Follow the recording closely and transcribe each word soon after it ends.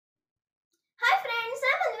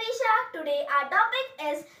today our topic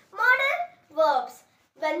is modal verbs.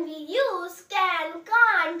 When we use can,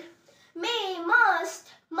 can't, may, must,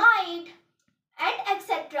 might and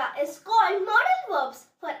etc. is called modal verbs.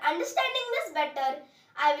 For understanding this better,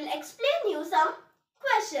 I will explain you some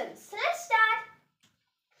questions. Let's start.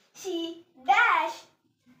 She dash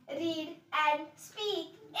read and speak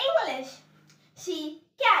English. She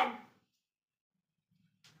can.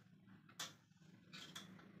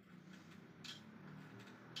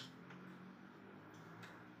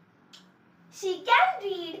 She can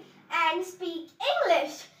read and speak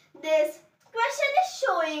English. This question is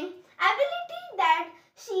showing ability that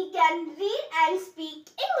she can read and speak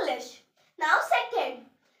English. Now second,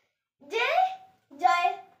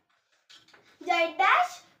 Jai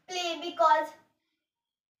dash play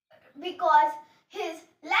because his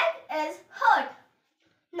leg is hurt.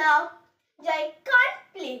 Now Jai can't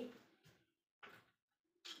play.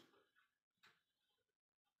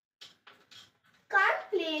 Can't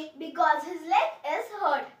play because his leg is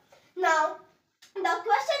hurt. Now the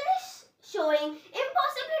question is showing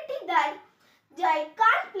impossibility that Jai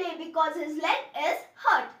can't play because his leg is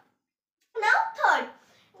hurt. Now third,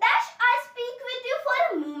 dash I speak with you for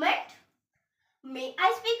a moment. May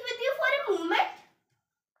I speak with you for a moment?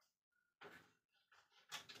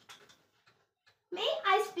 May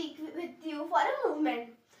I speak with you for a moment?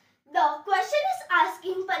 The question is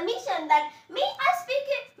asking permission that may I speak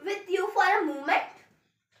with you for a moment?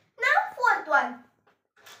 Now fourth one.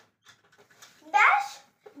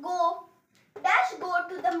 Dash go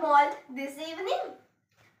to the mall this evening.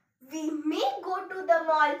 We may go to the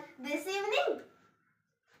mall this evening.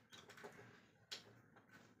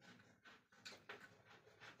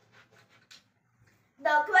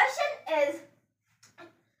 The question is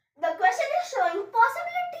showing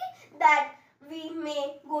possibility that we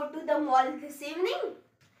may go to the mall this evening.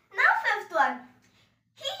 Now fifth one.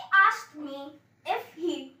 He asked me if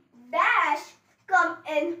he dash come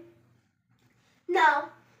in. Now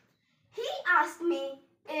he asked me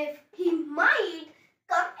if he might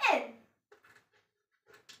come in.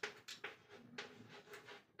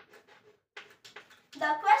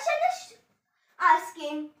 The question is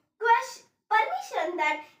asking permission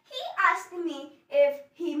that he asked me if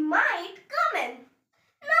he might come in.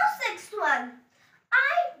 Now sixth one.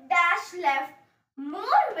 I dash left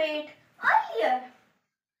more weight earlier.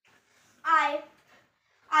 I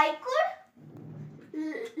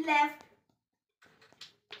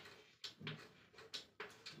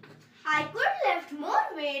could left more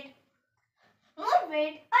weight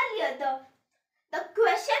earlier. The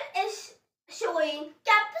question is showing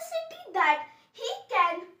capacity that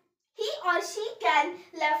he or she can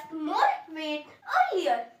lift more weight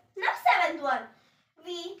earlier. Now seventh one.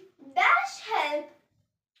 We dash help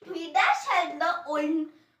the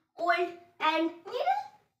old and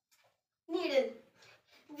needle.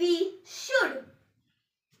 We should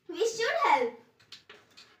help.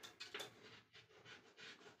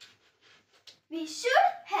 We should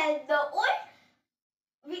help the old.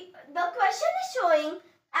 The question is showing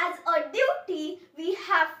as a duty we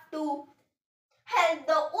have to help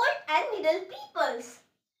the old and middle peoples.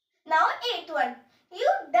 Now eighth one. You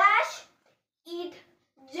dash eat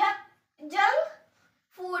junk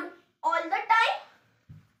food all the time.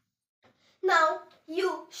 Now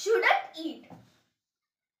you shouldn't eat.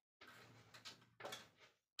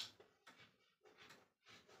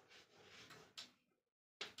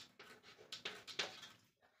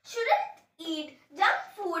 Shouldn't eat junk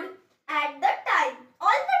food at the time.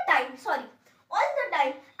 All the time.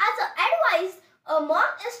 As an advice, a mom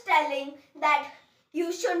is telling that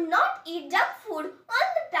you should not eat junk food all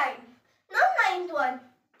the time. Now ninth one.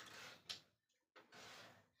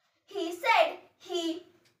 He said he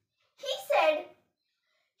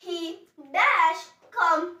dash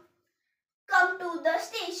come to the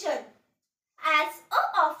station as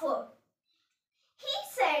a offer. He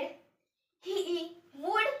said he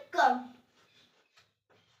would come.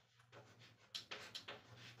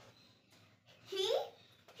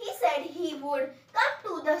 He said he would come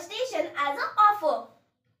to the station as an offer.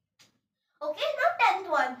 Okay, now 10th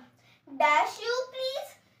one. Dash you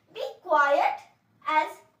please be quiet as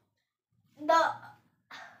the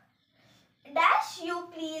dash you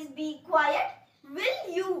please be quiet.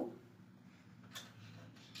 Will you?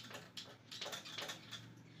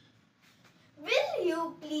 Will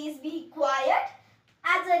you please be quiet?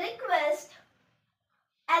 As a request,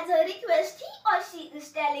 he or she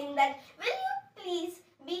is telling that will you please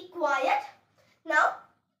be quiet? Now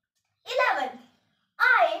 11.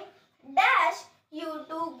 I dash you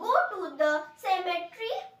to go to the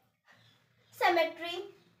cemetery.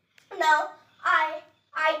 Now I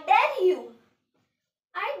dare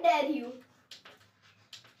you.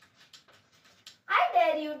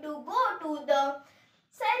 you to go to the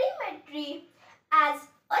cemetery as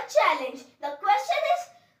a challenge. The question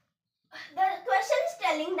is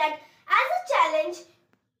telling that as a challenge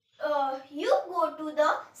you go to the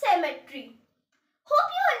cemetery.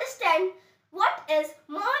 Hope you understand what is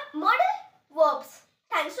modal verbs.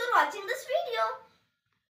 Thanks for watching this video.